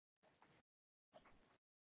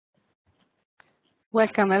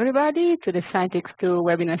Welcome everybody to the Scientix 2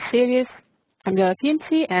 webinar series. I'm Tatjana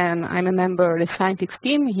Gulic and I'm a member of the Scientix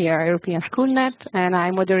team here at European Schoolnet, and I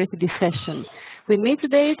moderated this session. With me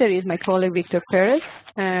today there is my colleague Victor Perez,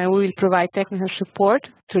 who will provide technical support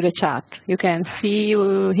through the chat. You can see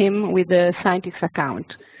him with the Scientix account.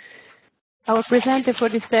 Our presenter for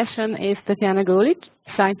this session is Tatjana Gulic,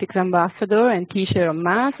 Scientix ambassador and teacher of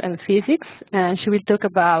math and physics, and she will talk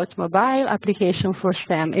about mobile application for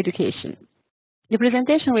STEM education. The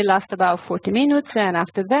presentation will last about 40 minutes, and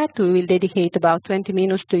after that we will dedicate about 20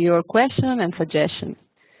 minutes to your question and suggestion.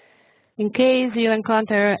 In case you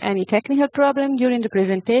encounter any technical problem during the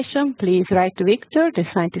presentation, please write to Victor, the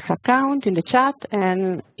Scientix account, in the chat,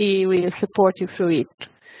 and he will support you through it.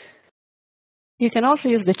 You can also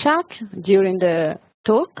use the chat during the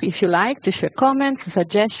talk, if you like, to share comments,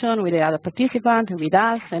 suggestions with the other participants, with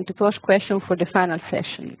us, and to post questions for the final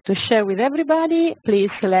session. To share with everybody, please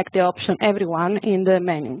select the option Everyone in the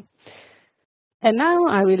menu. And now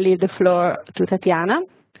I will leave the floor to Tatjana.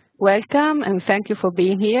 Welcome and thank you for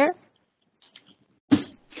being here.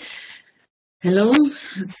 Hello.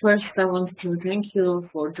 First, I want to thank you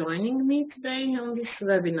for joining me today on this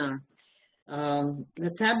webinar. The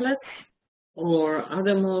tablets or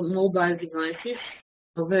other mobile devices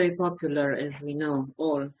are very popular, as we know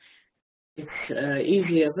all. It's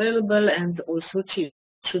easily available and also cheap.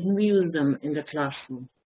 Shouldn't we use them in the classroom?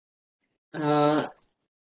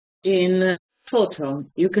 In photo,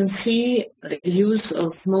 you can see the use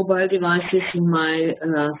of mobile devices in my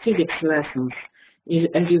physics lessons.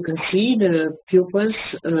 As you can see, the pupils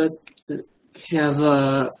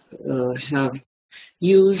have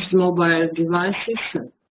used mobile devices.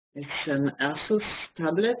 It's an ASUS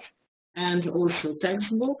tablet and also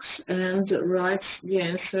textbooks, and writes the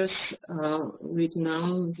answers, write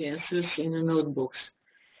down the answers in the notebooks.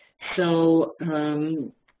 So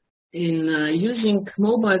in using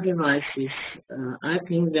mobile devices, I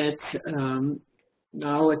think that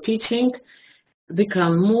our teaching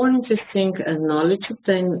become more interesting and knowledge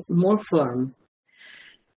obtained more firm.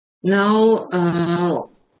 Now,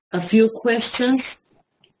 a few questions,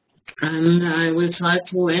 and I will try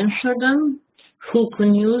to answer them. Who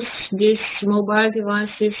can use these mobile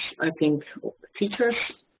devices? I think teachers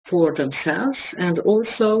for themselves, and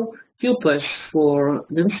also pupils for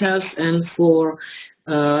themselves, and for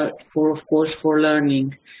of course for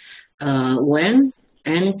learning. When,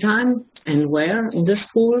 anytime, and where? In the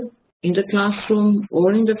school, in the classroom,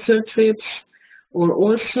 or in the field trips, or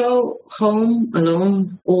also home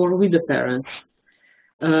alone or with the parents.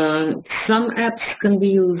 Some apps can be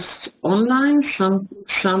used online, some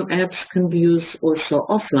apps can be used also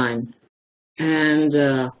offline. And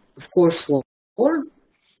of course,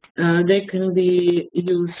 they can be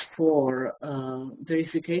used for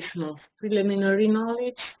verification of preliminary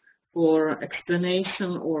knowledge, for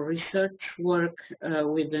explanation or research work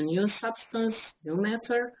with a new substance, new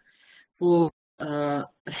matter, for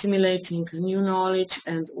assimilating new knowledge,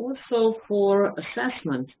 and also for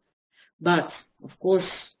assessment. But of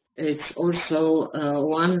course, it's also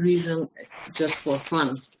one reason, it's just for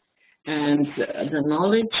fun. And the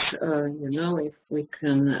knowledge, you know, if we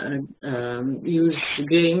can use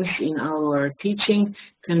games in our teaching,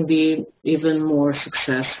 can be even more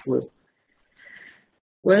successful.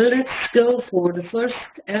 Well, let's go for the first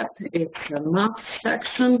app. It's a math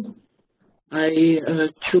section. I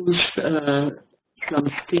choose some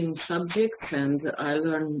STEAM subjects, and I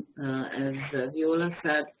learn, as Viola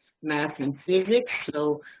said, math and physics.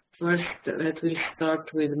 So first, let me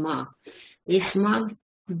start with math. This Math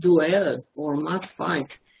Duel or Math Fight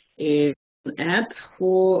is an app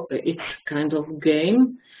for, it's kind of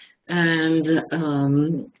game, and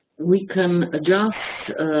we can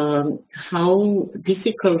adjust how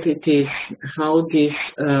difficult it is, how these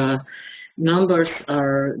numbers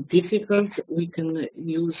are difficult. We can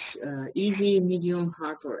use easy, medium,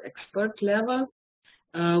 hard, or expert level.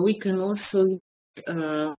 We can also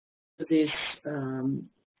use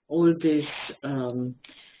all this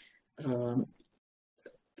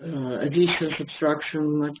addition,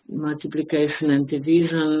 subtraction, multiplication, and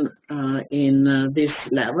division in these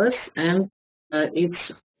levels, and it's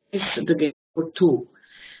the game for two.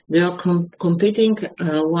 They are competing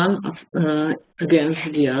one against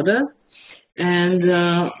the other, and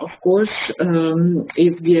of course,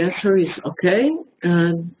 if the answer is okay,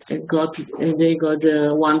 they got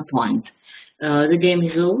 1 point. The game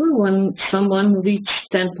is over when someone reaches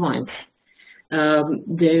 10 points.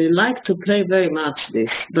 They like to play very much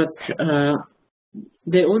this, but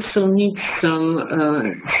they also need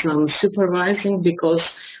some supervising, because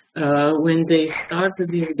when they start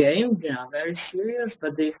this game, they are very serious,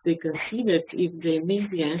 but they can see that if they miss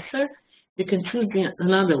the answer, they can choose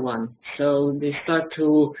another one. So they start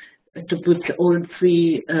to put all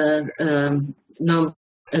three numbers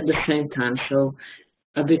at the same time. So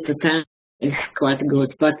a bit of time is quite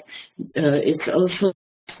good, but it's also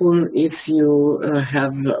useful if you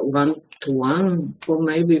have one-to-one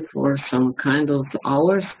for some kind of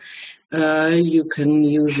hours. You can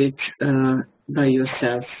use it by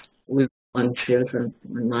yourself with one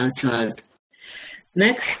child.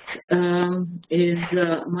 Next is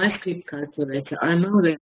MyScript Calculator. I know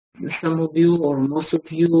that some of you or most of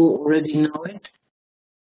you already know it.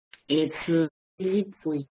 It's easy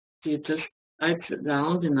for you to just write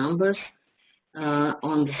down the numbers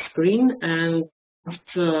on the screen, and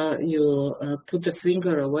after you put the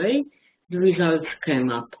finger away, the results came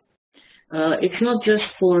up. It's not just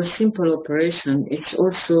for simple operation. It's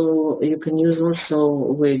also, you can use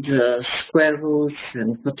also with square roots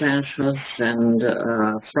and potentials and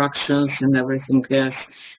fractions and everything else.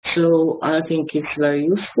 So I think it's very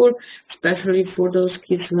useful, especially for those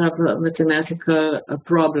kids who have mathematical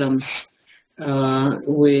problems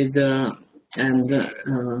with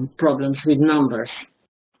problems with numbers.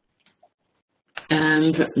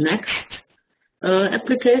 And next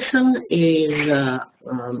application is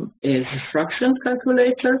fraction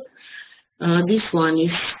calculator. This one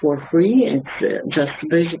is for free. It's just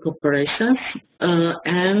basic operations,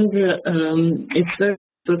 and it's very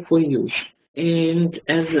useful for use. And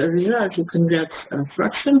as a result, you can get a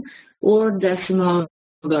fraction or decimal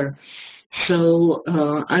number. So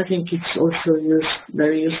I think it's also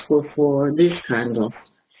very useful for this kind of.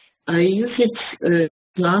 I use it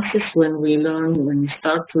classes when we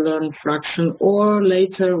start to learn fraction, or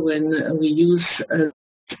later when we use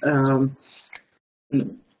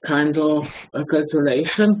kind of a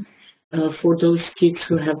calculation for those kids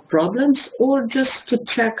who have problems, or just to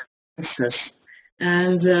check answers.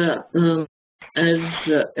 And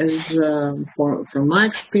from my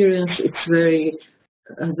experience, it's very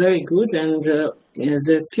good, and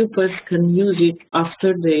the pupils can use it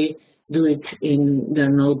after they do it in their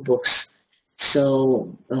notebooks. So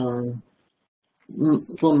for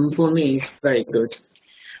me, it's very good.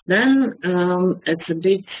 Then it's a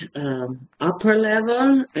bit upper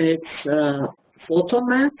level. It's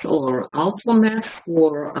PhotoMath or AutoMath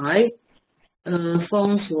for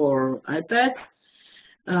iPhones or iPads,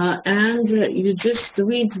 and you just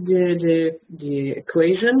read the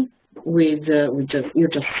equation you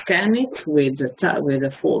just scan it with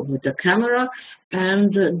the camera,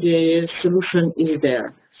 and the solution is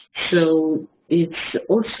there. So it's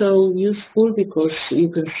also useful because you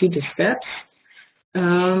can see the steps,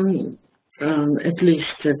 at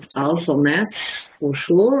least at AutoMath for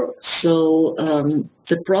sure. So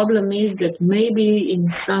the problem is that maybe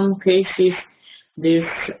in some cases this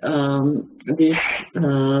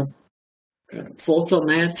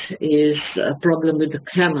PhotoMath is a problem with the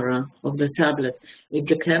camera of the tablet. If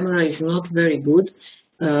the camera is not very good,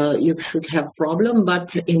 you should have problem,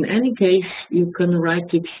 but in any case, you can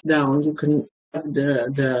write it down. You can have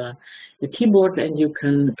the keyboard and you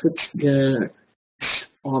can put the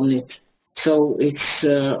on it. So it's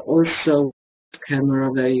also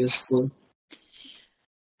camera very useful.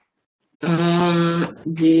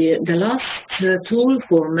 The last tool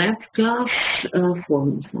for math class for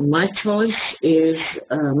my choice is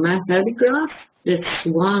MathAlly Graph. It's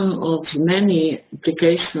one of many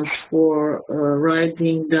applications for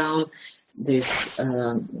writing down this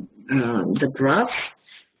the graphs.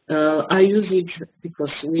 I use it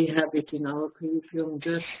because we have it in our curriculum,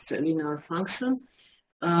 just linear function.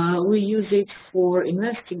 We use it for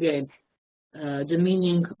investigate the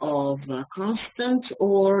meaning of constant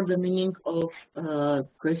or the meaning of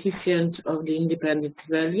coefficient of the independent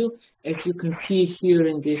value, as you can see here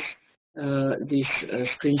in this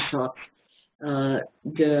screenshot.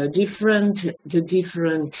 The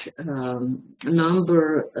different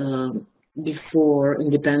number before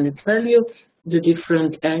independent value, the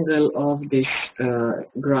different angle of this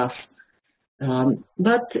graph.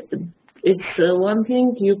 But it's one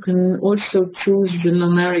thing, you can also choose the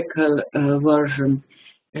numerical version,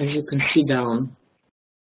 as you can see down.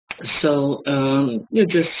 So you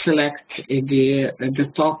just select the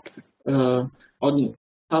top on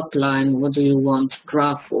top line, what do you want,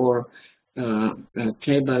 graph or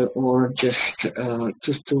table, or just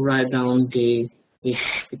to write down these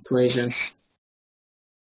equations.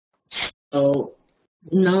 So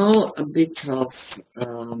now a bit of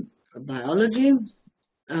biology.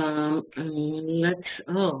 Okay,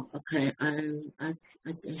 I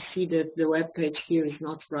can see that the web page here is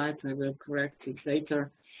not right. I will correct it later.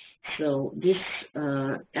 So this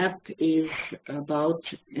app is about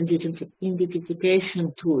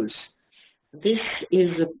identification tools. This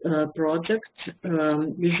is a project. This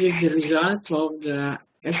is the result of the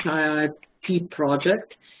SIIT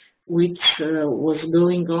project, which was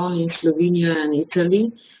going on in Slovenia and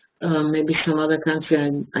Italy. Maybe some other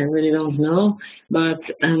country, I really don't know, but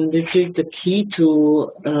this is the key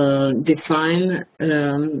to define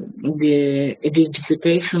the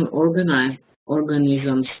identification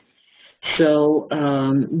organisms. So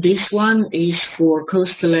this one is for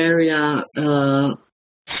coastal area,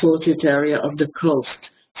 sorted area of the coast.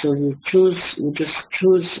 So you just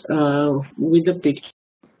choose with the picture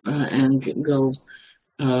and go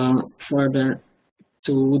further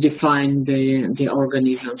to define the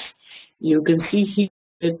organisms. You can see here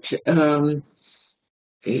that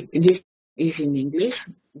this is in English.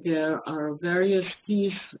 There are various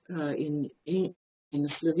keys in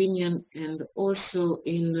Slovenian and also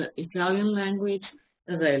in the Italian language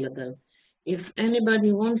available. If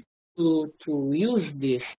anybody wants to use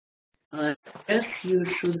this, yes, you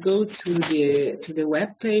should go to the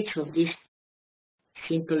web page of this.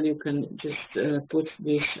 Simple, you can just put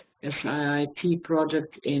this SIIT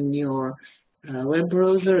project in your web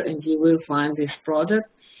browser and you will find this project,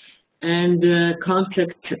 and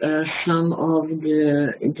contact some of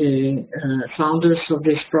the founders of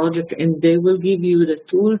this project, and they will give you the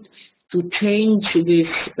tool to change these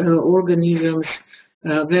organisms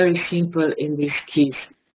very simple in these keys.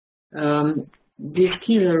 These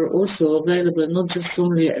keys are also available not just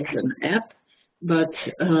only as an app, but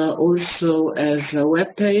also as a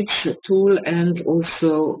web page tool, and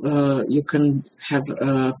also you can have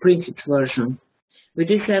a printed version. With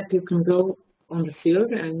this app you can go on the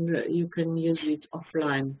field and you can use it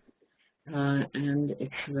offline, and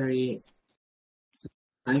it's a very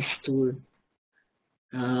nice tool.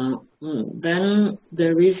 Then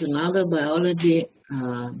there is another biology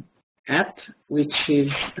app, which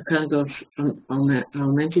is a kind of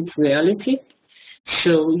augmented reality.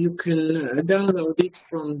 So you can download it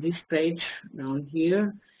from this page down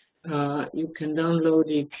here. You can download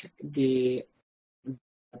it, the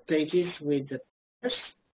pages with the pairs.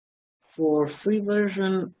 For free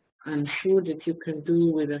version, I'm sure that you can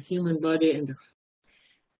do with a human body, and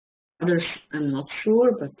others I'm not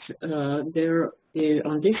sure, but there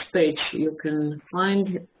on this page you can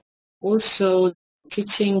find also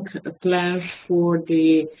teaching plans for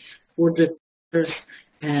the teachers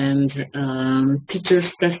and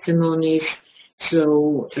teachers' testimonies.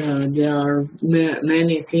 So there are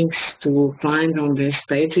many things to find on this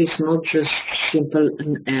page. It's not just simple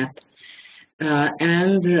an app.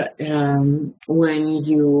 And when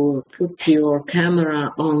you put your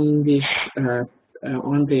camera on this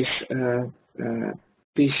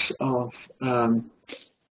piece of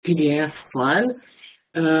PDF file,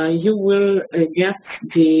 you will get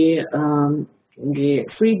the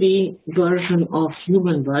 3D version of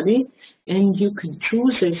human body, and you can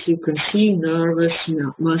choose, as you can see, nervous,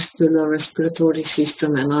 muscular, respiratory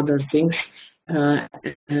system, and other things,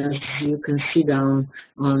 as you can see down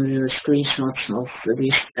on the screenshots of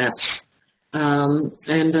these apps.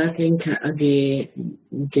 And I think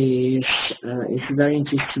this is very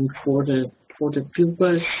interesting for the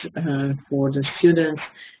pupils, for the students,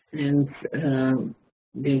 and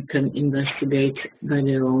they can investigate by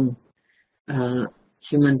their own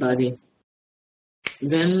human body.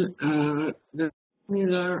 Then the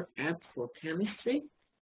similar app for chemistry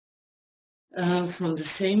from the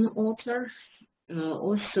same author.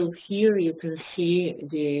 Also here you can see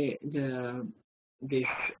these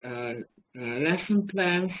lesson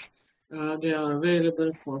plans. They are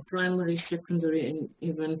available for primary, secondary, and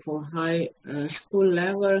even for high school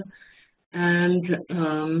level. And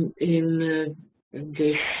in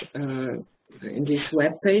this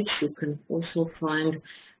web page, you can also find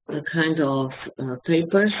a kind of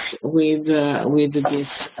papers with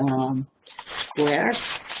these squares.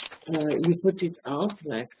 You put it out,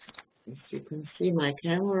 like, if you can see my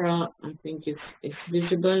camera, I think it's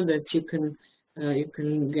visible that you can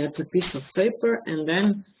get a piece of paper, and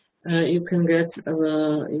then you can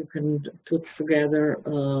put together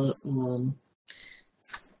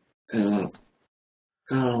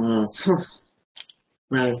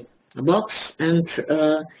well, a box, and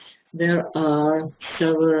there are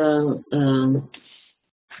several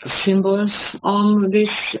symbols on these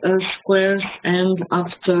squares, and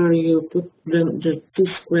after you put the two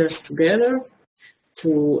squares together,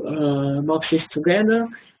 two boxes together,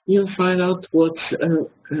 you find out what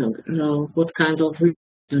kind of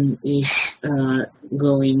reason is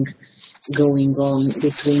going on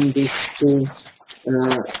between these two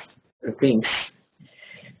things.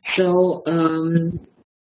 So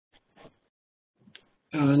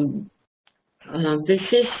this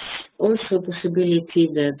is also a possibility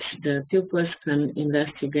that the pupils can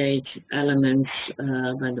investigate elements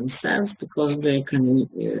by themselves, because they can,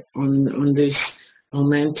 on this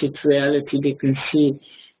augmented reality, they can see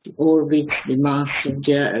the orbits, the mass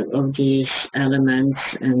of these elements,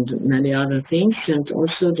 and many other things. And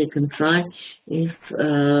also they can try if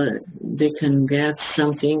they can get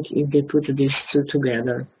something if they put these two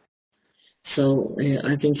together. So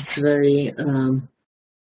I think it's very,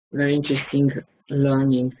 very interesting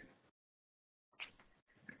learning.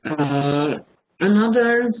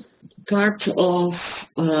 Another part of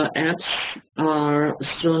apps are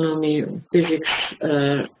astronomy, physics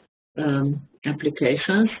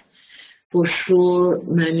applications. For sure,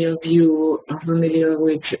 many of you are familiar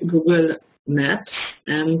with Google Maps,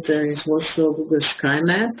 and there is also Google Sky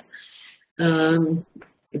Map.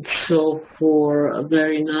 So for a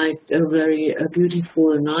very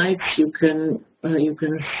beautiful nights, you can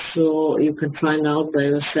find out by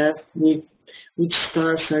yourself which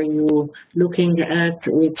stars are you looking at,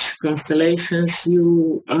 which constellations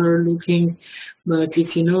you are looking. But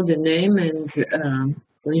if you know the name and,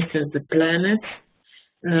 for instance, the planets,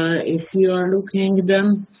 if you are looking at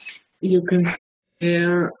them, you can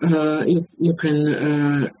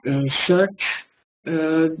search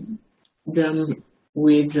them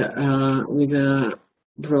with a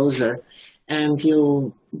browser, and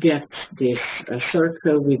you get this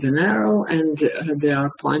circle with an arrow, and they are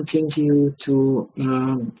pointing you to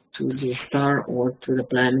the star or to the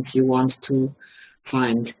planet you want to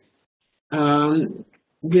find.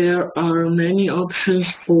 There are many options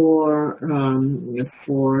for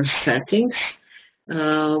settings.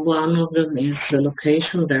 One of them is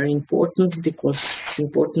location, very important, because it's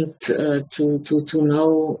important to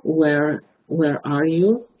know where are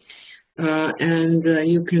you. And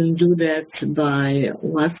you can do that by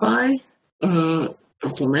Wi-Fi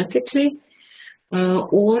automatically,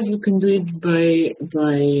 or you can do it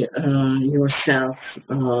by yourself.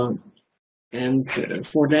 And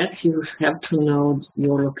for that, you have to know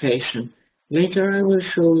your location. Later, I will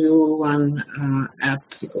show you one app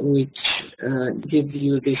which gives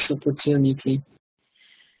you this opportunity.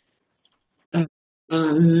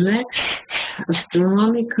 Next,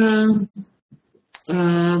 astronomical.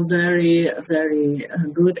 Very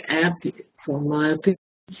good app, for my opinion,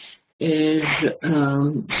 is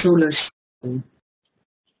Solar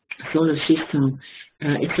System.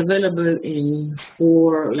 It's available in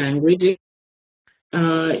 4 languages.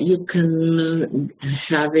 You can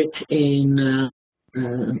have it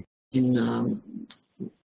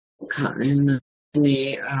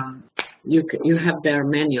you have there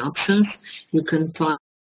many options. You can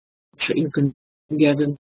get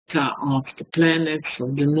the data of the planets,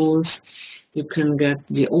 of the moons. You can get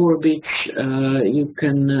the orbits. You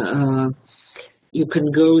can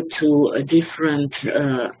go to a different,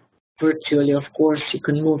 virtually, of course, you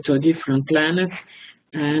can move to a different planet,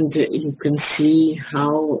 and you can see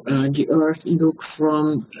how the Earth looks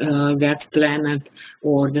from that planet,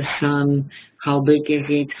 or the Sun, how big is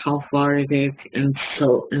it, how far is it, and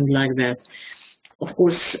like that. Of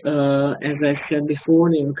course, as I said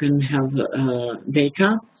before, you can have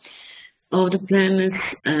data of the planets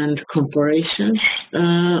and comparisons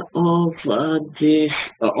of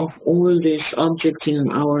all these objects in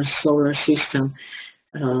our solar system.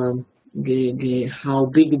 How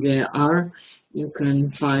big they are. You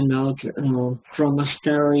can find out from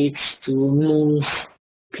asteroids to moons,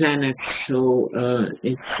 planets. So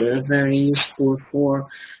it's very useful for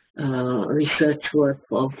research work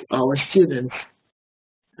of our students.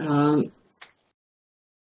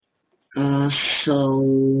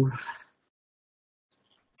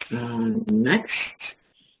 Next,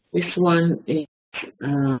 this one is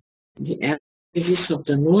the activities of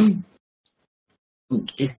the moon.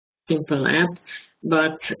 It's a simple app,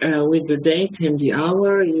 but with the date and the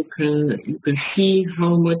hour, you can see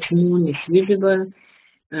how much moon is visible,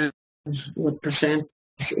 what percent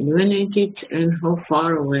is illuminated, and how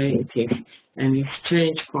far away it is. And it's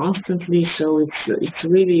changed constantly, so it's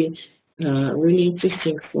really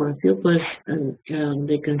interesting for pupils, and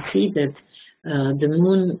they can see that the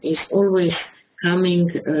moon is always coming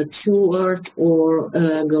to Earth or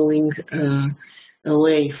going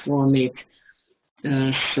away from it.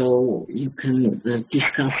 So you can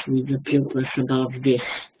discuss with the pupils about this.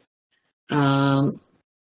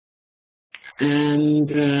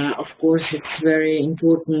 And of course, it's very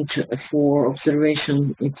important for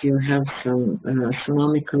observation if you have some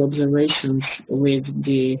astronomical observations with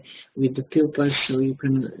the pupils, so you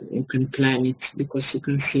can plan it, because you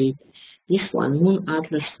can see this one, Moon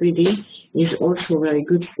Atlas 3D, is also very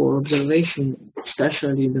good for observation,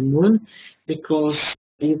 especially the moon, because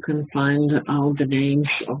you can find out the names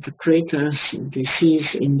of the craters, the seas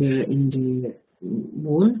in the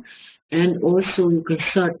moon, and also you can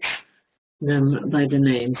search them by the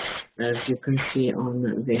names, as you can see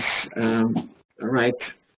on this right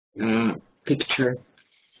picture.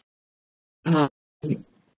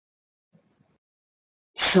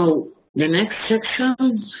 So the next section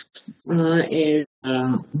is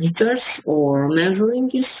meters or measuring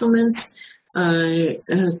instruments. I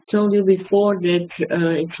told you before that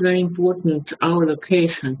it's very important our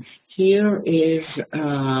location. Here is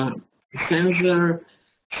sensor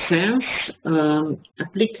sense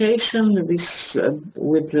application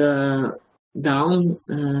with down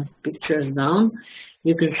pictures down.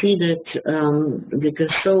 You can see that they can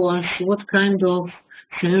show us what kind of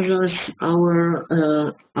sensors our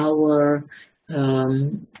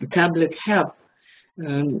tablet have.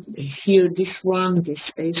 Here, this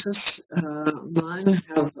Asus mine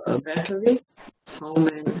have a battery. How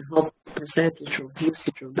percentage of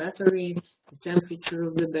usage of battery, the temperature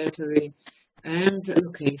of the battery, and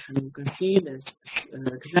location. You can see the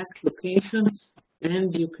exact location,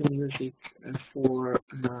 and you can use it for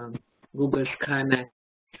Google Sky Map.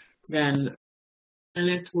 Then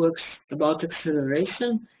networks about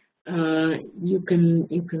acceleration. You can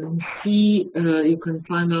see, you can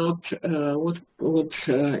find out what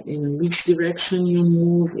in which direction you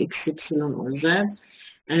move, x, y, or z,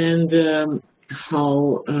 and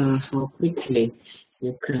how quickly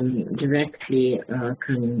you can directly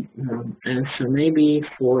answer. Maybe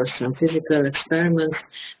for some physical experiments,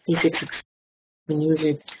 physics can use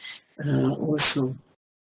it also.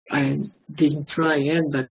 I didn't try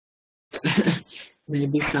yet, but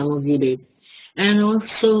maybe some of you did. And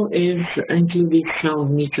also is included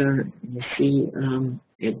sound meter. You see,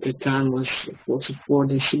 at the time was 44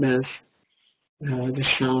 decibels, the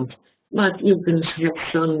sound. But you can have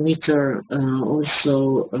sound meter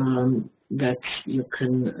also that you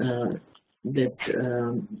can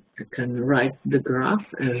can write the graph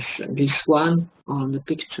as this one on the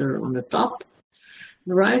picture on the top,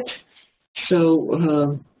 right?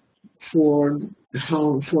 So for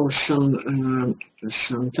some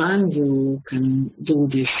time you can do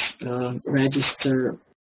this register,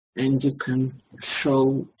 and you can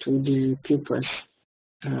show to the pupils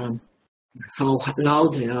how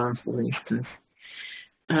loud they are, for instance.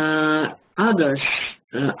 Other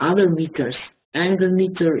meters. Angle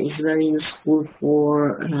meter is very useful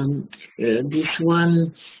for this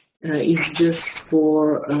one. Is just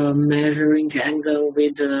for measuring angle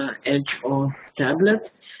with the edge of tablet.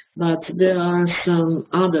 But there are some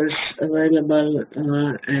others available,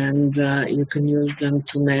 and you can use them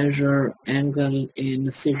to measure angle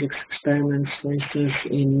in physics experiments, for instance,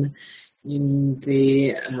 in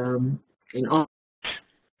office.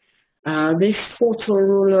 This photo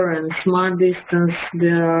ruler and smart distance, they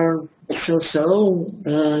are so.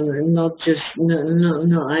 Not just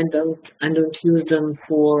no. I don't use them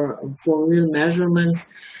for real measurements.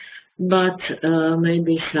 But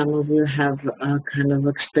maybe some of you have a kind of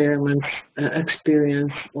experience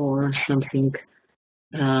or something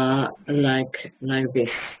like this.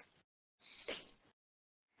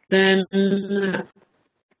 Then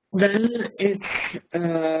it's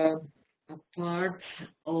a part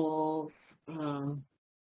of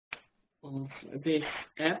these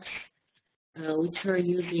apps which are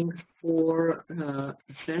using for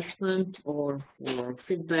assessment or for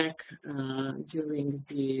feedback during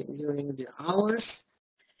the hours,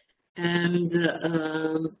 and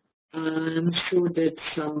I'm sure that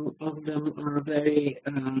some of them are very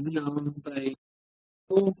known by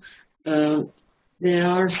you. There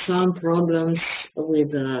are some problems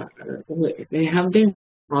with there have been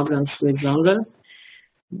problems with Zongle.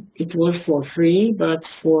 It was for free, but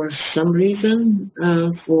for some reason,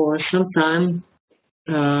 for some time,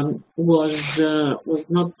 was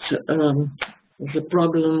not the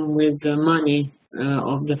problem with the money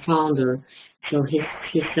of the founder. So he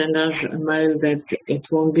sent us a mail that it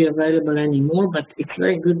won't be available anymore. But it's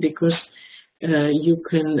very good because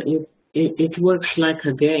it works like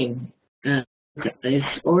a game.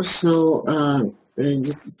 It's also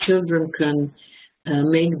the children can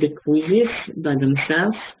make the quizzes by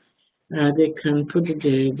themselves. They can put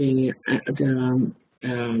the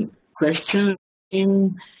question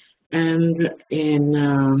in, and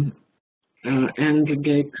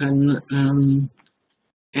they can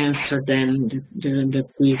answer then the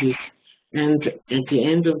quizzes. And at the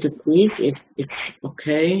end of the quiz, if it's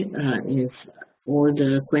okay, if all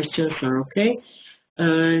the questions are okay,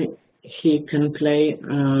 he can play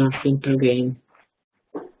a simple game.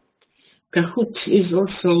 Kahoot is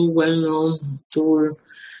also a well-known tool,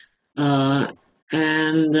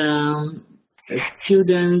 and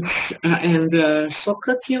students, and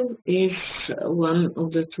Socrative is one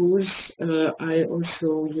of the tools I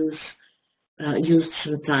also use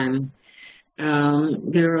through time.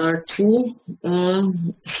 There are two,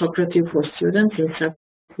 Socrative for students and Socrative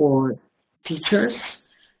for teachers.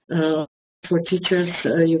 For teachers,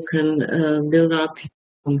 you can build up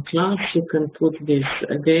on class, you can put these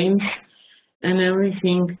games and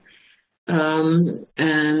everything.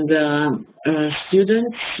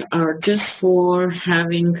 Students are just for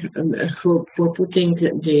having for putting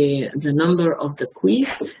the number of the quiz,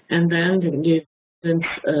 and then the students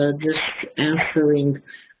just answering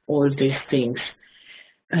all these things,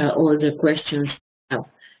 all the questions.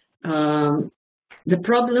 The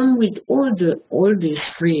problem with all these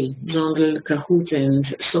three, Jungle, Kahoot, and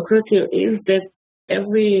Socrative, is that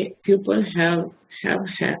every pupil have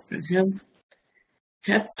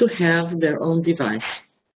to have their own device.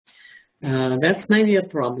 That's maybe a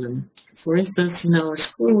problem. For instance, in our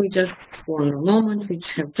school, we just, for a moment, we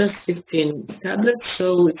have just 15 tablets,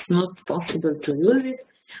 so it's not possible to use it.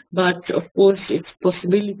 But of course, it's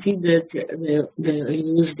possibility that they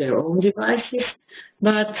use their own devices.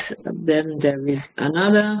 But then there is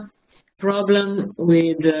another problem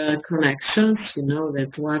with connections. You know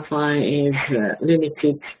that Wi-Fi is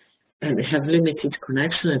limited. And have limited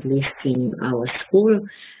connection, at least in our school,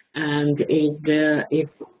 and if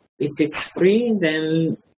it's free,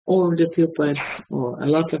 then all the pupils or a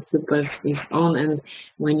lot of pupils is on, and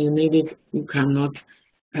when you need it, you cannot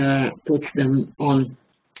put them on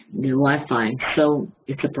the Wi-Fi, so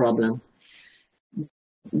it's a problem.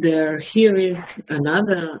 Here is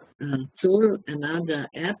another tool, another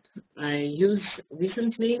app I used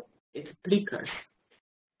recently. It's Plickers.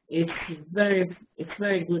 It's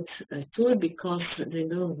very good tool because they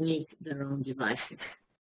don't need their own devices.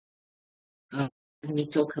 Let me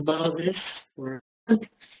talk about this for a moment.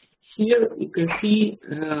 Here you can see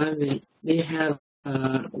they have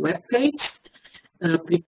a web page,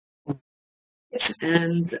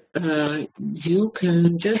 and you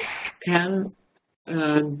can just scan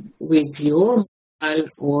with your mobile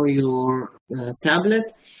or your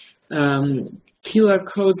tablet QR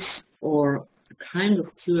codes or kind of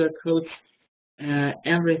QR codes,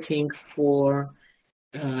 everything for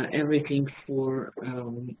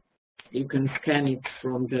you can scan it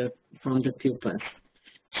from the pupils.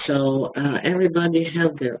 So everybody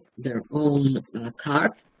have their own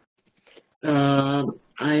card.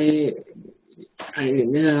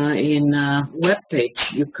 In a web page,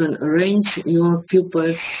 you can arrange your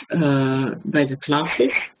pupils by the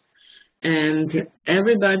classes, and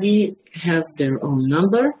everybody have their own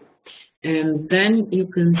number. And then you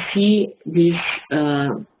can see these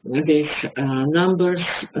numbers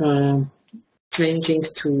changing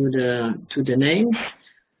to the names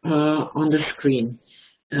on the screen.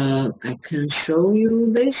 I can show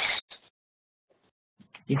you this.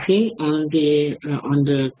 You see, on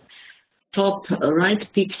the top right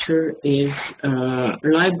picture is a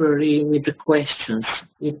library with the questions.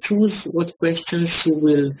 You choose what questions you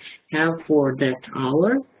will have for that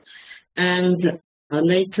hour, and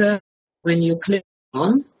later, when you click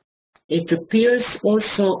on, it appears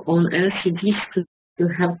also on LCDs.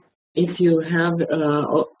 If you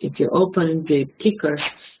open the Plickers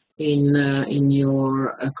in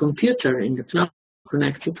your computer in the cloud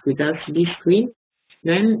connected with LCD screen,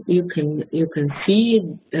 then you can see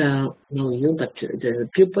not you, but the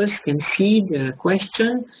pupils can see the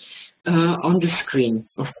question on the screen.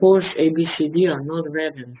 Of course, A, B, C, D are not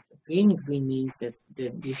red and green. Green means that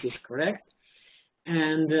this is correct.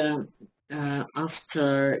 And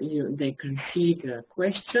after they can see the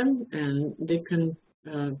question, and they can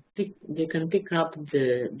pick up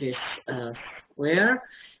this square,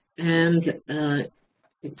 and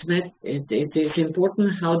it is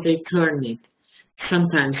important how they turn it.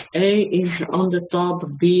 Sometimes A is on the top,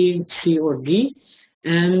 B, C, or D,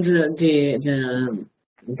 and the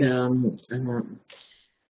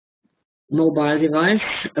mobile device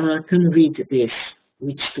can read this.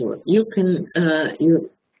 Which tool? You can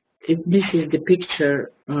this is the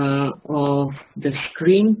picture of the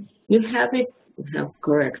screen. You have it. You have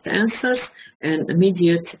correct answers and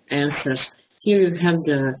immediate answers. Here you have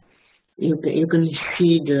you can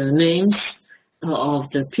see the names of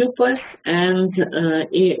the pupils, and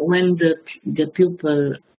when the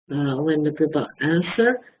pupil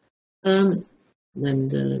answer, when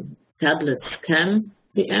the tablet scans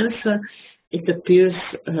the answer, it appears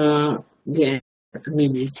the answer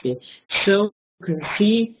immediately. So you can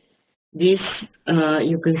see this.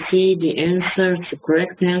 You can see the answers, the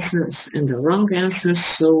correct answers, and the wrong answers.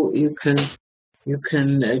 So you can You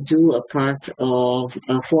can do a part of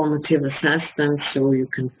formative assessment, so you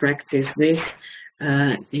can practice this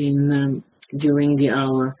during the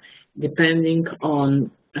hour, depending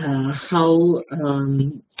on how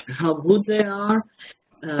good they are.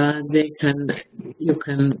 You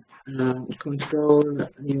can control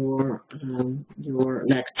your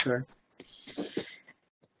lecture.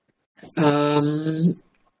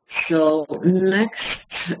 So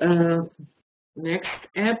next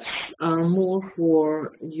apps are more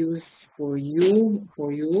for use for you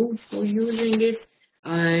using it.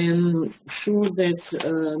 I'm sure that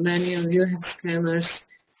many of you have a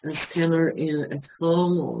scanner at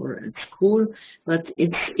home or at school, but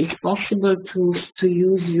it's possible to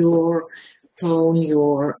use your phone,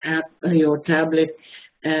 your app, your tablet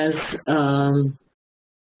as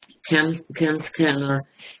CAN scanner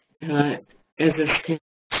as a scanner.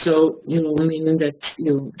 So meaning that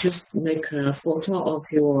you just make a photo of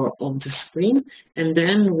the screen, and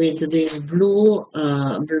then with these blue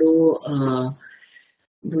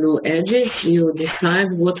edges, you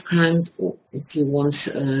decide what kind, if you want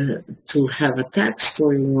to have a text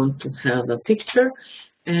or you want to have a picture,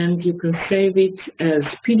 and you can save it as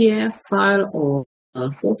PDF file or a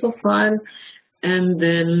photo file, and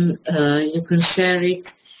then you can share it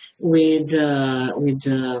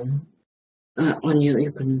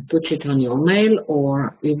you can put it on your mail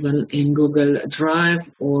or even in Google Drive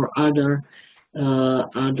or other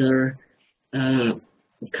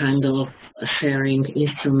kind of sharing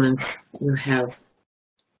instruments you have.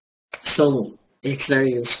 So it's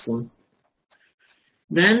very useful.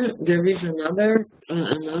 Then there is another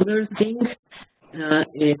thing.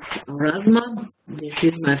 It's Aurasma. This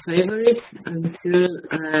is my favorite until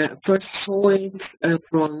I first saw it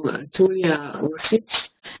from Tatjana Gulic,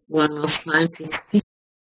 one of Scientix.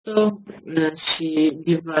 So she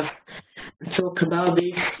gave us a talk about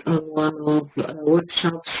this on one of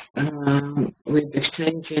workshops with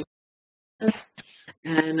exchanging,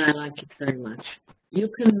 and I like it very much. You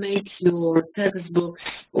can make your textbooks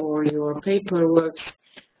or your paperwork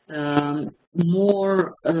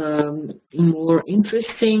more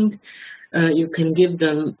interesting. You can give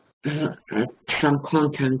them some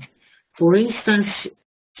content. For instance,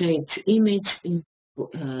 change image into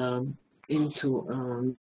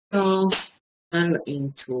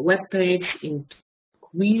web page, into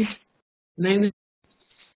quiz, maybe.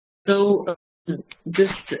 So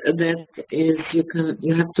just that is you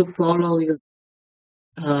have to follow your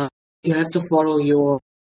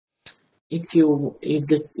if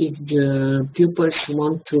the pupils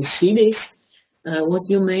want to see this what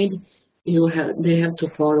you made, they have to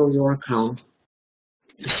follow your account.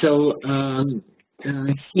 So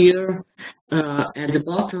here at the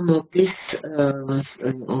bottom of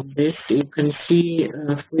this you can see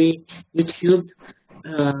free YouTube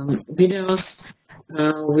videos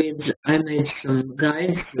I made some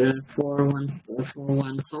guides for one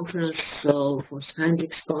conference, so for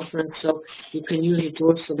Scientix conference, so you can use it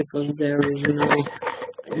also because there is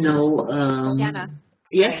no Diana.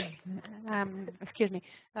 Yes. Excuse me.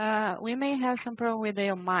 We may have some problem with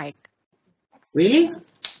your mic. Really?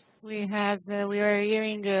 We are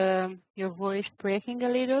hearing your voice breaking a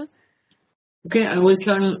little. Okay, I will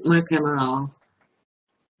turn my camera on.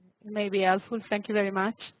 It may be helpful. Thank you very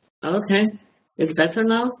much. Okay. It's better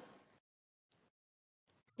now?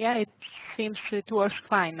 Yeah, it seems to work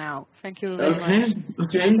fine now. Thank you very much.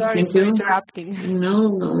 Okay, sorry thank for you. Interrupting.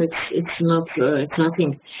 No, it's not. It's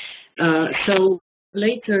nothing. So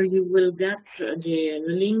later you will get the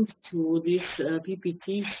link to this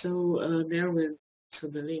PPT. So there will to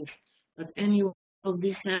the link. But any of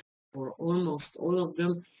these apps, or almost all of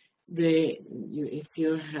them, if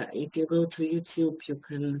you go to YouTube, you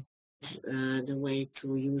can the way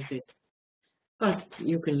to use it. But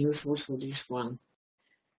you can use also this one.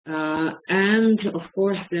 And of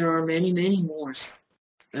course there are many more.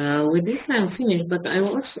 With this I'm finished, but I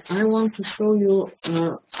want to show you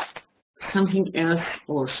something else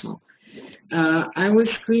also. I will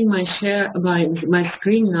screen my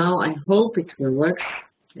screen now. I hope it will work.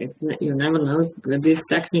 You never know with these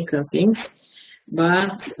technical things,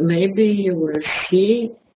 but maybe you will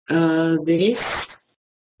see this.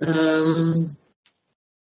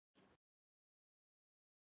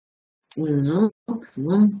 No, come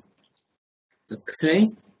on.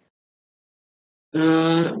 Okay.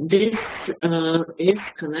 This is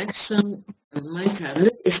connection. My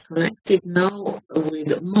tablet is connected now with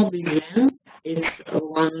MobileZen. It's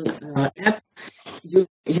one app. You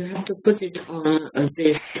have to put it on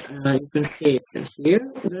this. You can see it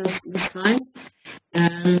here, the sign,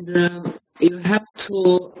 and you have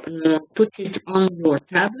to put it on your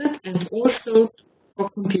tablet and also for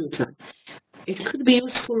computer. it could be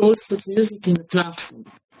useful also to use it in the classroom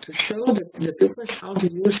to show the pupils how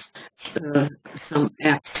to use some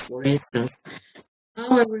apps, for instance.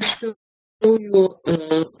 Now I will show you.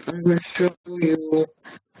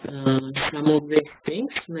 Some of these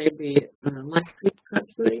things. Maybe MyScript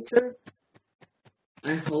Calculator.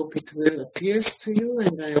 I hope it will appear to you,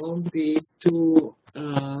 and I won't be too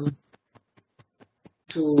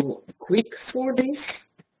quick for this.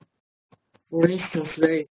 For instance,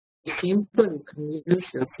 very simple. You can use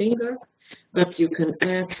your finger, but you can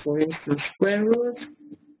add, for instance, square root.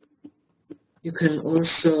 You can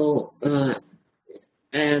also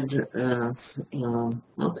add.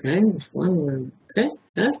 Okay, this one will. Okay,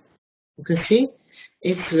 yeah. You can see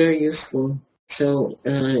it's very useful. So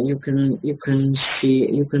you can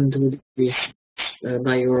do this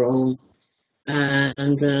by your own.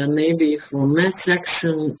 And maybe for math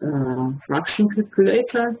section, fraction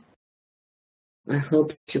calculator. I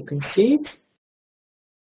hope you can see it.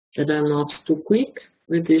 That I'm not too quick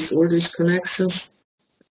with all these connections.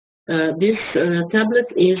 This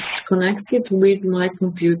tablet is connected with my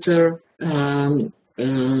computer by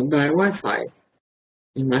Wi-Fi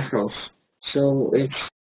in my house. So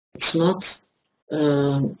it's not.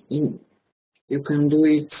 You can do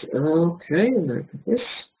it like this,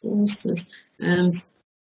 for instance, and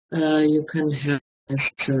you can have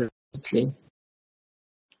it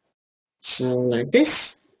so like this.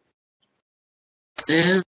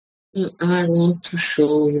 And I want to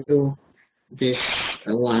show you this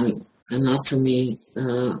one anatomy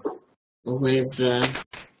with.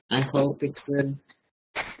 I hope it will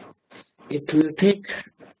take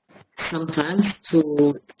some time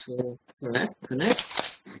to connect,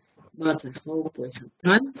 but I hope we have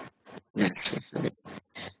time. Yes, we have it.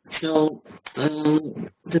 So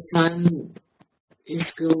the time is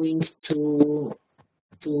going to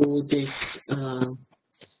this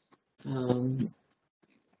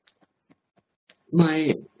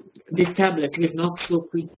this tablet is not so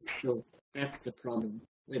quick, so that's the problem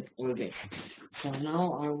with all this. So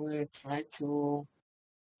now I will try to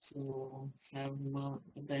have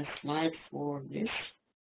the best slide for this.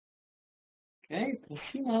 Okay, you can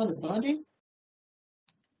see now the body,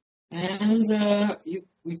 and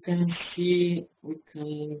we can see I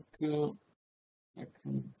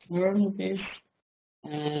can turn this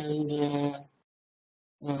and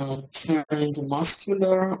turn the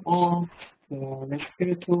muscular off, the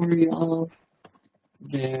respiratory off,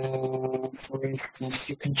 for instance,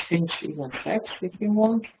 you can change even sex if you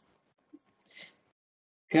want.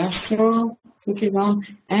 Gastro, put it on,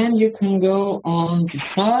 and you can go on the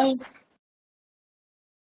side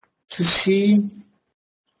to see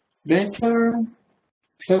better,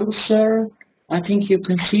 closer. I think you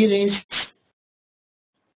can see this,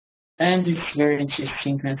 and it's very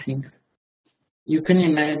interesting, I think. You can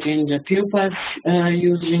imagine the pupils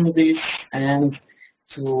using this and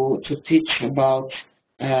to teach about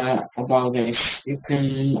this. You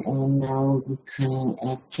can now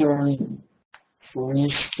turn, for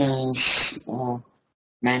instance,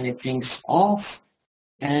 many things off,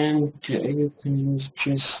 and you can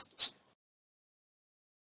just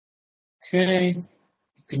you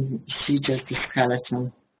can see just the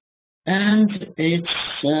skeleton, and it's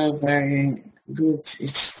very good.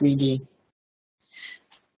 It's 3D.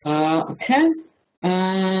 Okay,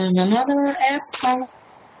 and another app I'll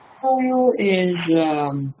show you is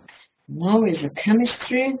now is a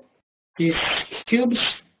chemistry. These cubes.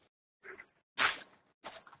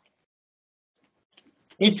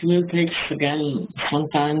 It will take again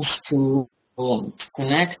sometimes to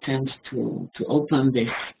connect and to open these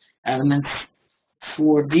elements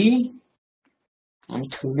 4D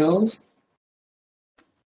onto those.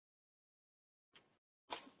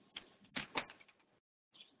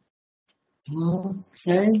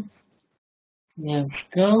 Okay, let's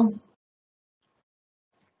go.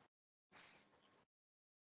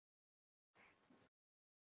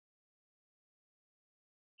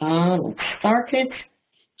 Let's start it.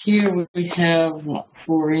 Here we have,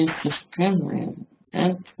 for instance, camera,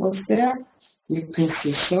 and what's there? You can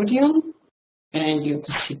see sodium, and you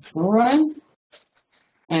can see chloride,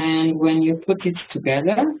 and when you put it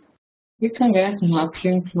together, you can get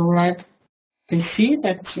natrium chloride. You can see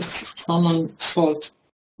that it's common salt.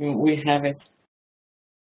 We have it,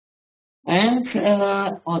 and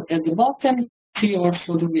at the bottom, see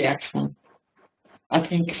also the reaction. I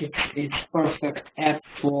think it's perfect app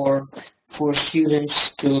for students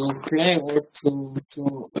to play or to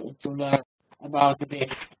learn about this.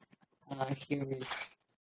 Here is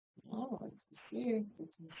let's see if you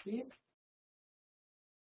can see it.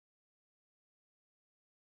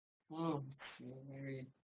 Oh, it's very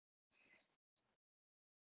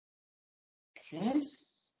Okay.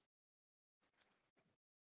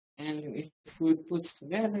 And if we put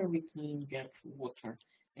together, we can get water.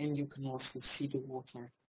 And you can also see the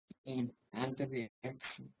water in and the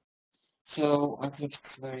reaction. So I think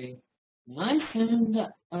it's very nice. And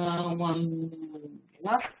one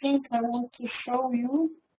last thing I want to show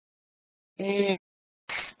you is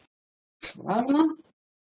Aurasma.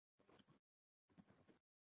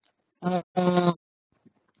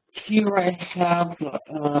 Here I have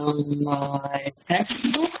my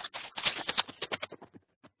textbook.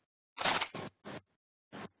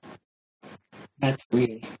 That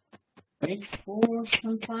we wait for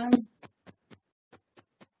some time.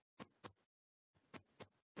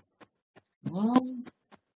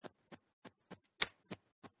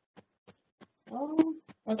 Oh,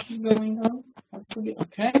 what's going on? Actually,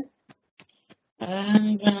 okay.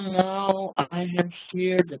 And now I have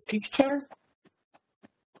here the picture.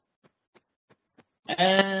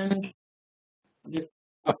 And the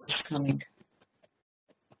top is coming.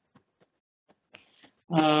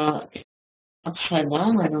 Upside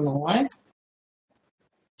down, I don't know why.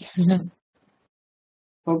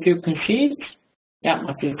 Hope you can see it. Yeah,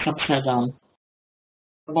 but it's upside down.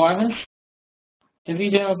 Buoyancy, the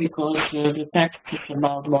video, because the text is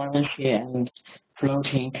about buoyancy and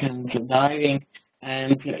floating and diving,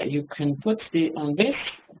 and you can put on this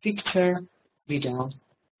picture video.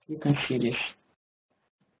 You can see this.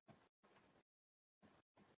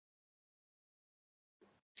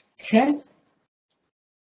 Okay.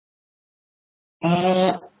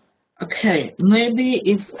 Okay. Maybe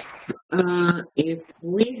if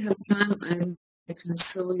we have time, I can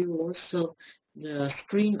show you also the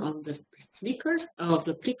screen of the Plickers.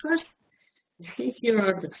 You see, here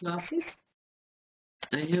are the classes.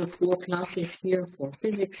 I have 4 classes here for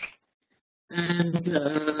physics, and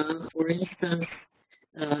for instance,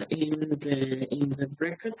 in the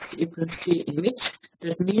brackets you can see image.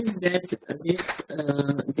 That means that this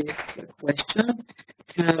question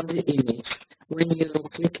have the image. When you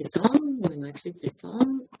click it on, when I click it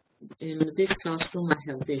on, in this classroom I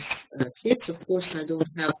have these kids. Of course, I don't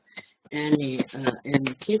have any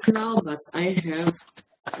kids now, but I have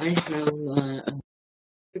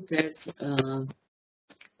prepared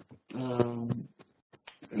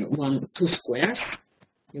 2 squares.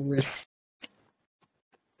 You will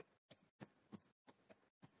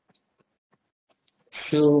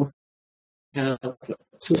so have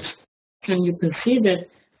 2. And you can see that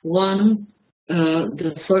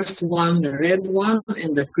the first one, the red one,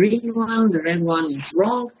 and the green one. The red one is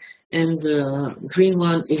wrong, and the green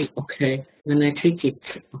one is okay. When I click it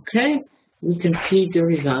okay, we can see the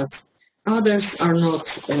results. Others are not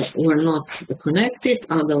were not connected.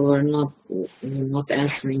 Others were not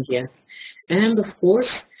answering yet. And of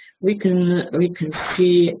course, we can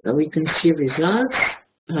see results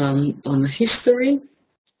on history.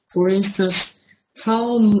 For instance,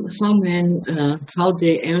 how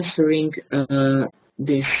they answering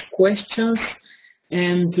these questions,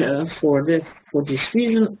 and for this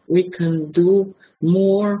reason we can do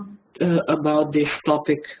more about this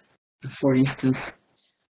topic. For instance,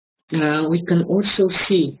 we can also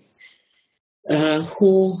see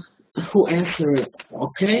who answered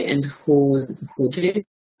okay and who did.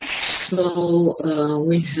 So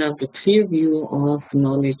we have a clear view of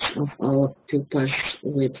knowledge of our pupils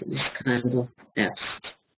with this kind of apps.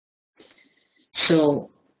 So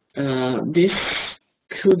this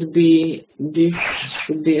should be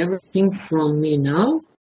everything from me now.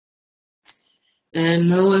 And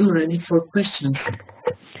now I'm ready for questions.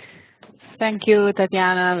 Thank you,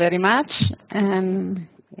 Tatjana, very much. And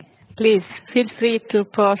please feel free to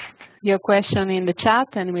post your question in the chat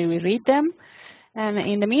and we will read them. And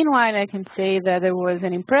in the meanwhile, I can say that there was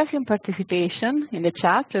an impressive participation in the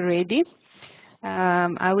chat already.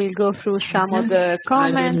 I will go through some of the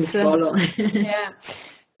comments. I didn't follow. Yeah,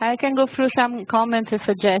 I can go through some comments and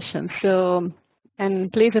suggestions. So,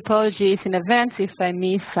 and please apologies in advance if I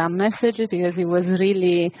miss some messages because it was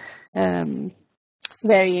really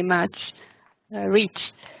very much rich.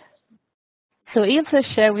 So Ilse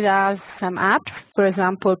shared with us some apps, for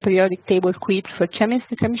example, periodic table quiz for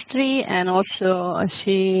chemistry, and also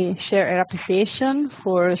she shared her appreciation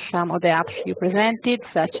for some of the apps you presented,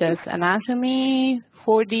 such as Anatomy,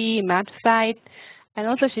 4D, MathSite, and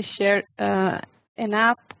also she shared an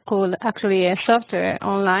app called, actually a software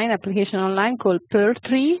application online called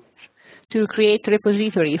Pearl3 to create a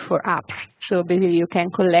repository for apps. So basically you can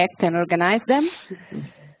collect and organize them.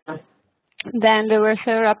 Then there were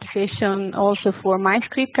several applications also for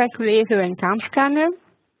MyScript Calculator and CAM Scanner.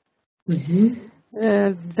 Mm-hmm.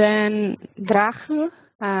 Then Drach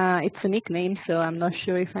It's a nickname, so I'm not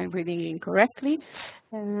sure if I'm reading it incorrectly.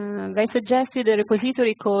 They suggested a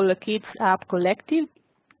repository called Kids App Collective,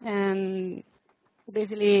 and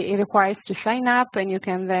basically it requires to sign up, and you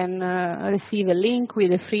can then receive a link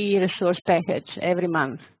with a free resource package every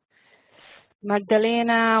month.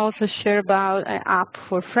 Magdalena also shared about an app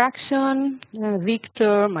for fraction.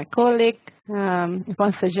 Victor, my colleague,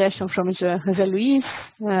 upon suggestion from José Luis,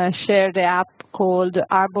 shared the app called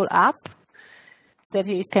Arbol App, that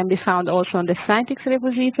it can be found also on the Scientix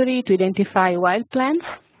repository to identify wild plants.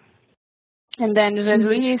 And then José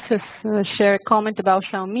Luis shared a comment about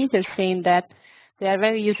sound meters, saying that they are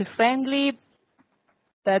very user-friendly,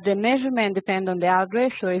 but the measurement depends on the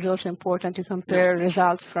address, so it's also important to compare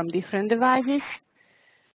results from different devices.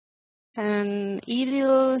 And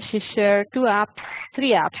Elil, she shared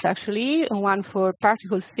three apps actually, one for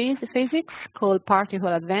particle physics called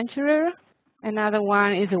Particle Adventurer. Another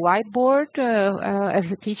one is a whiteboard as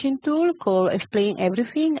a teaching tool called Explain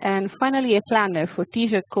Everything. And finally a planner for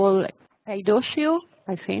teacher called Eidocio,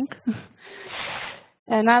 I think.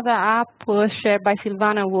 Another app was shared by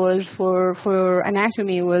Silvana was for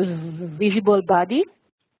anatomy was Visible Body.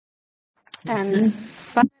 And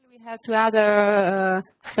finally we have two other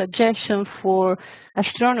suggestions for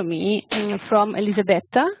astronomy from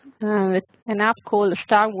Elisabetta, an app called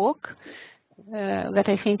Star Walk, that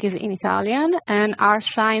I think is in Italian, and Our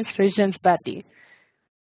Science Regions Buddy.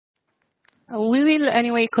 We will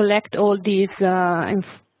anyway collect all these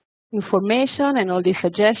information and all these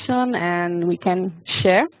suggestions, and we can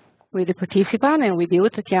share with the participant and with you,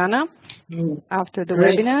 Tatjana, after the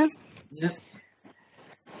webinar. Yeah.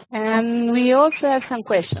 And we also have some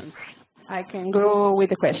questions. I can go with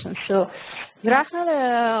the questions. So, Graham,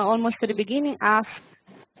 almost at the beginning, asked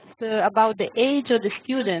about the age of the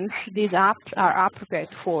students these apps are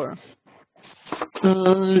appropriate for.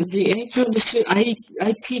 The age of the students,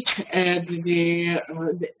 I teach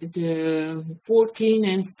the 14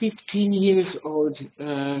 and 15 years old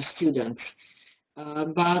students,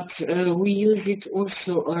 but we use it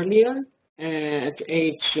also earlier at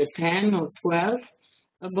age 10 or 12,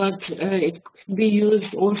 but it could be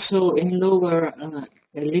used also in lower,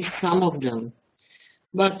 at least some of them.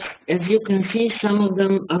 But as you can see, some of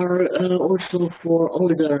them are also for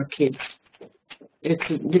older kids. It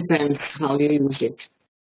depends how you use it.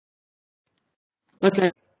 But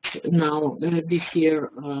now, this year,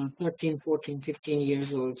 13, 14, 15 years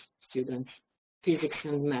old students, physics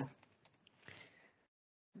and math.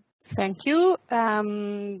 Thank you.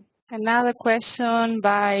 Another question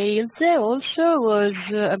by Ilse also was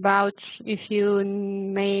about if you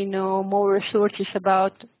may know more resources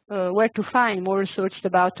about where to find more research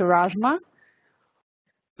about Aurasma.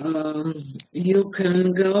 You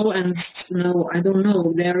can go and I don't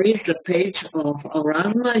know. There is a page of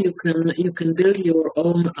Aurasma. You can build your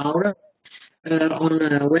own aura on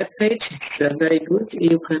a web page. It's very good.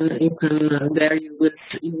 You can there you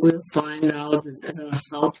will find out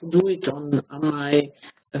how to do it on my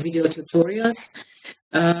video tutorials.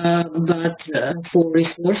 But for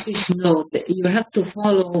resources, no, you have to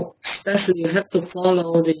follow, especially you have to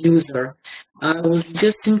follow the user. I was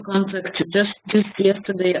just in contact, just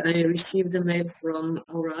yesterday I received a mail from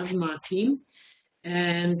Aurasma team,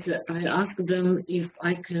 and I asked them if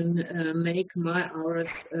I can make my auras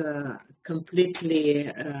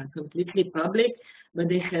completely public, but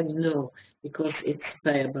they said no, because it's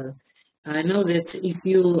payable. I know that if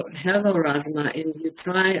you have Aurasma and you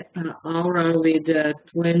try Aura with a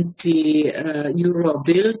 20 euro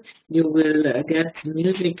bill, you will get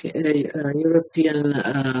music, European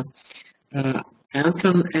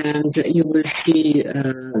anthem, and you will see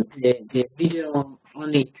the video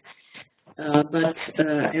on it. But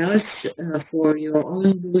else, for your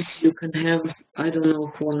own use, you can have, I don't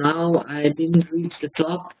know, for now, I didn't reach the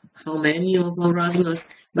top, how many of Aurasmas,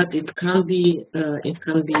 but it can be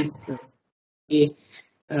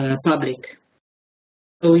public.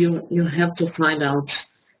 So you have to find out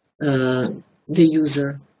the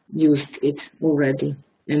user used it already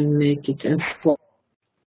and make it and follow.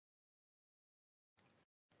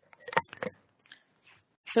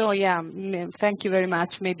 So yeah, thank you very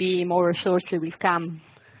much. Maybe more resources will come.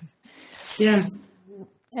 Yeah.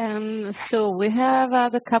 So we have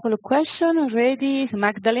a couple of questions already.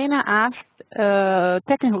 Magdalena asked a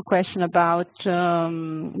technical question about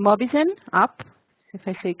Mobizen app, if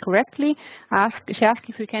I say correctly. She asked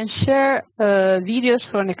if we can share videos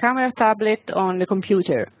from the camera tablet on the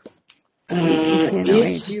computer.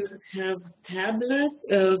 If you have tablet,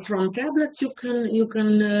 from tablet you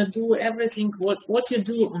can do everything. What you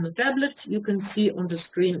do on the tablet you can see on the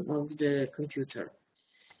screen of the computer.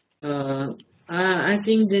 I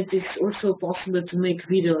think that it's also possible to make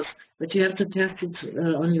videos, but you have to test it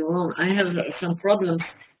on your own. I have some problems.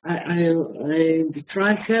 I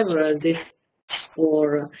tried several this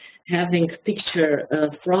for having picture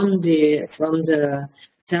from the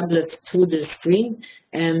tablet to the screen,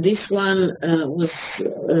 and this one was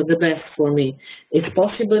the best for me. It's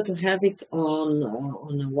possible to have it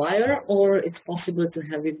on a wire, or it's possible to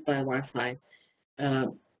have it by Wi-Fi.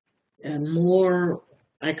 More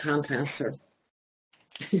I can't answer.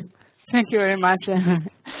 Thank you very much.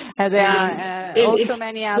 There are also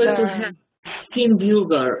many other.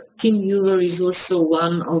 TeamViewer. TeamViewer is also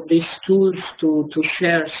one of these tools to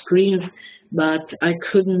share screens, but I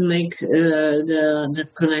couldn't make the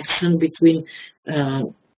connection between.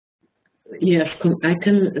 Yes, I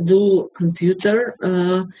can do computer.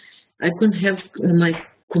 I could have my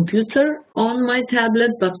computer on my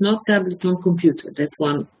tablet, but not tablet on computer. That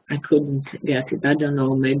one I couldn't get it. I don't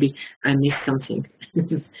know. Maybe I missed something.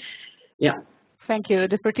 Yeah. Thank you.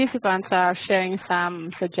 The participants are sharing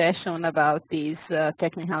some suggestion about these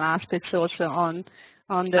technical aspects also on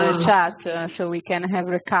the chat, so we can have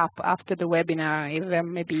a recap after the webinar if there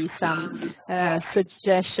may be some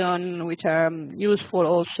suggestions which are useful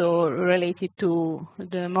also related to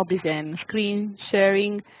the Mobizen screen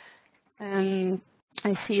sharing. And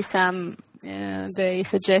I see some they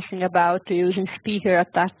suggesting about using speaker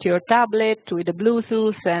attached to your tablet with the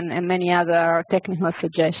Bluetooth and many other technical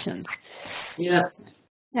suggestions. Yeah.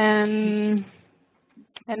 And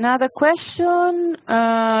another question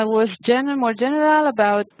was more general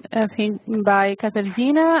about, I think, by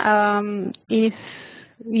Katarzyna, if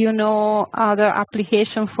you know other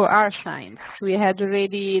application for R science. We had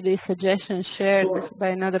already the suggestion shared by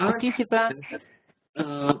another participant.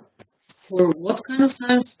 For what kind of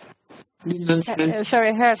science?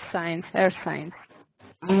 Sorry, earth science. Earth science.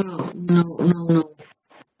 Oh, no.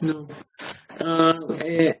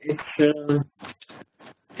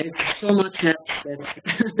 It's so much apps that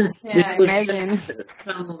yeah, I imagine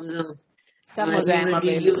some of them. Some of them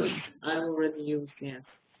available. I already used, yes.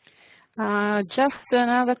 Just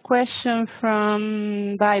another question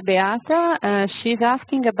by Beata. She's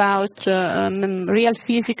asking about real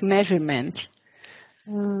physics measurement.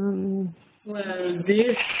 Well,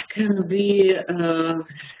 this can be a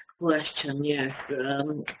question, yes.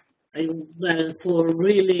 Well, for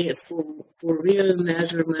real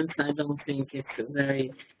measurements, I don't think it's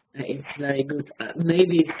very good.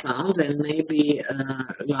 Maybe sound and maybe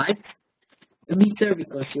light meter,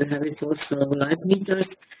 because you have it also light meters.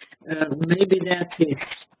 Maybe that is,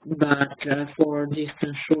 but for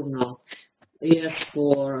distance, sure no. Yes,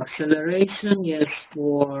 for acceleration. Yes,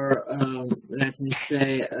 for let me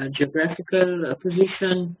say geographical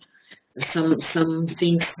position. Some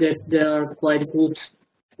things that they are quite good.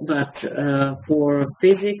 But for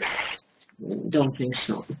physics, don't think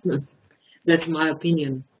so. That's my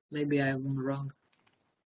opinion. Maybe I'm wrong.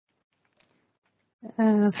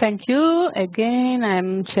 Thank you. Again,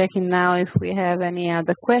 I'm checking now if we have any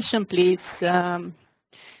other question, please.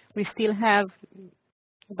 We still have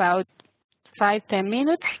about 5–10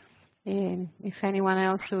 minutes. If anyone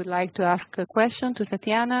else would like to ask a question to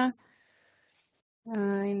Tatjana.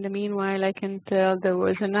 In the meanwhile, I can tell there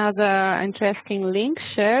was another interesting link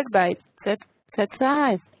shared by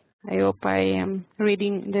Tatjana. I hope I am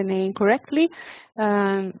reading the name correctly.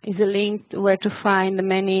 Is a link where to find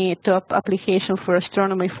many top applications for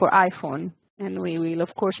astronomy for iPhone. And we will,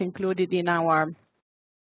 of course, include it in our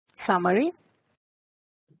summary.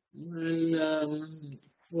 Well,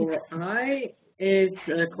 for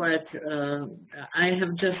it's quite, I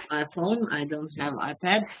have just iPhone, I don't have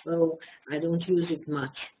iPad, so I don't use it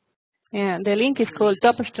much. Yeah, the link is called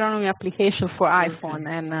Top Astronomy Application for iPhone,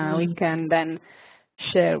 and we can then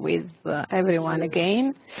share with everyone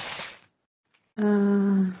again.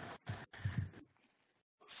 And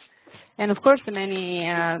of course, the many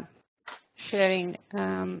sharing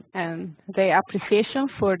and their appreciation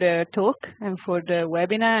for the talk and for the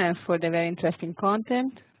webinar and for the very interesting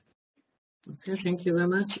content. Okay, thank you very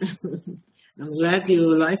much. I'm glad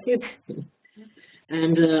you like it.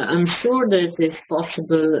 And I'm sure that it's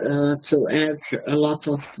possible to add a lot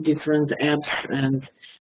of different apps and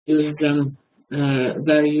use them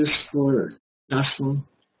very useful classroom.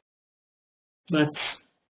 But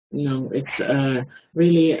you know, it's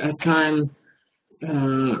really a time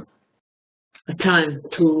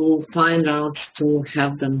to find out to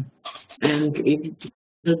have them, and it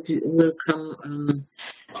will come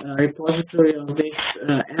a repository of these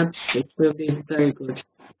apps. It will be very good.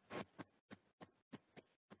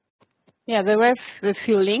 Yeah, there were a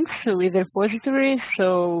few links with repositories,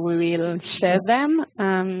 so we will share them.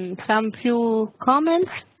 Some few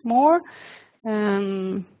comments more.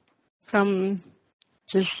 From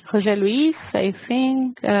just Jose Luis, I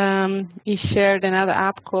think, he shared another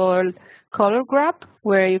app called Color Graph,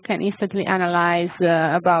 where you can instantly analyze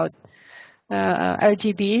about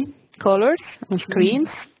RGB colors on screens.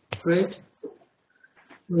 Great.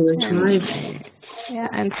 Nice. Yeah,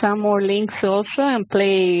 and some more links also and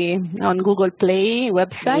Play on Google Play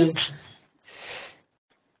website. Yes.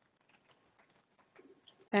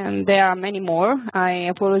 And there are many more. I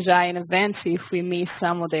apologize in advance if we miss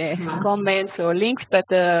some of the comments or links, but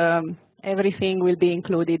everything will be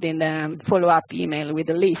included in the follow-up email with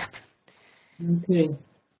the list. Okay.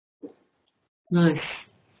 Nice.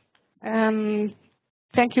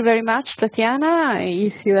 Thank you very much, Tatjana.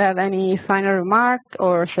 If you have any final remark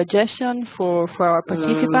or suggestion for our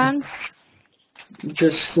participants.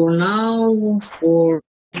 Just for now,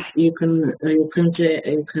 you can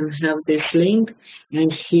have this link,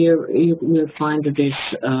 and here you will find this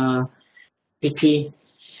PT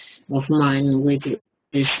of mine with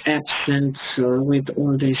these apps and with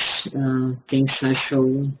all these things I show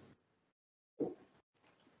you.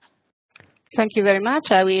 Thank you very much.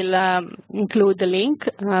 I will include the link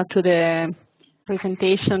to the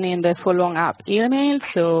presentation in the follow-up email,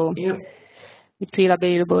 so it will be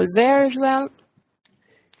available there as well.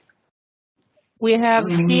 We have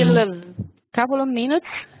still a couple of minutes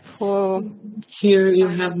for... Here you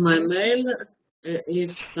have my mail.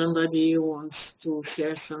 If somebody wants to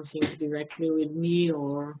share something directly with me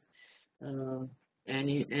or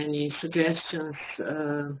any suggestions,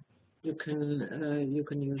 you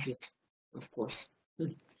can use it. Of course.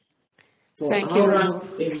 Thank you. Aura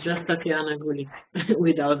is just Tatjana Gulic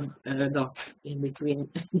without dots in between.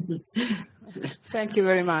 Thank you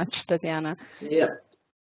very much, Tatjana. Yeah.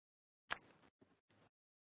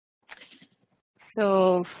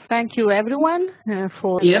 So thank you everyone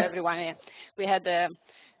for everyone. We had a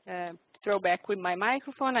throwback with my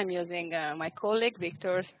microphone. I'm using my colleague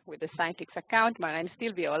Victor with the Scientix account. My name is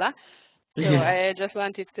still Viola. So I just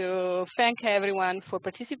wanted to thank everyone for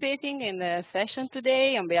participating in the session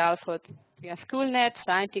today on behalf of Schoolnet,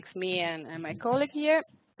 Scientix, me, and my colleague here.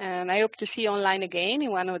 And I hope to see you online again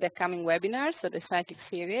in one of the coming webinars of the Scientix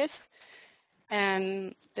series.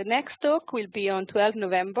 And the next talk will be on 12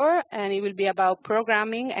 November, and it will be about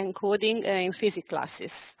programming and coding in physics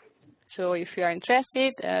classes. So if you are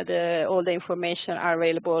interested, all the information are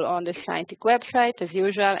available on the Scientix website as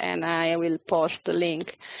usual, and I will post the link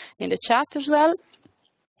in the chat as well.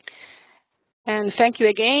 And thank you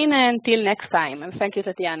again, until next time. And thank you,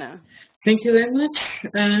 Tatjana. Thank you very much,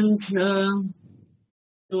 and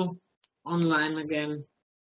online again.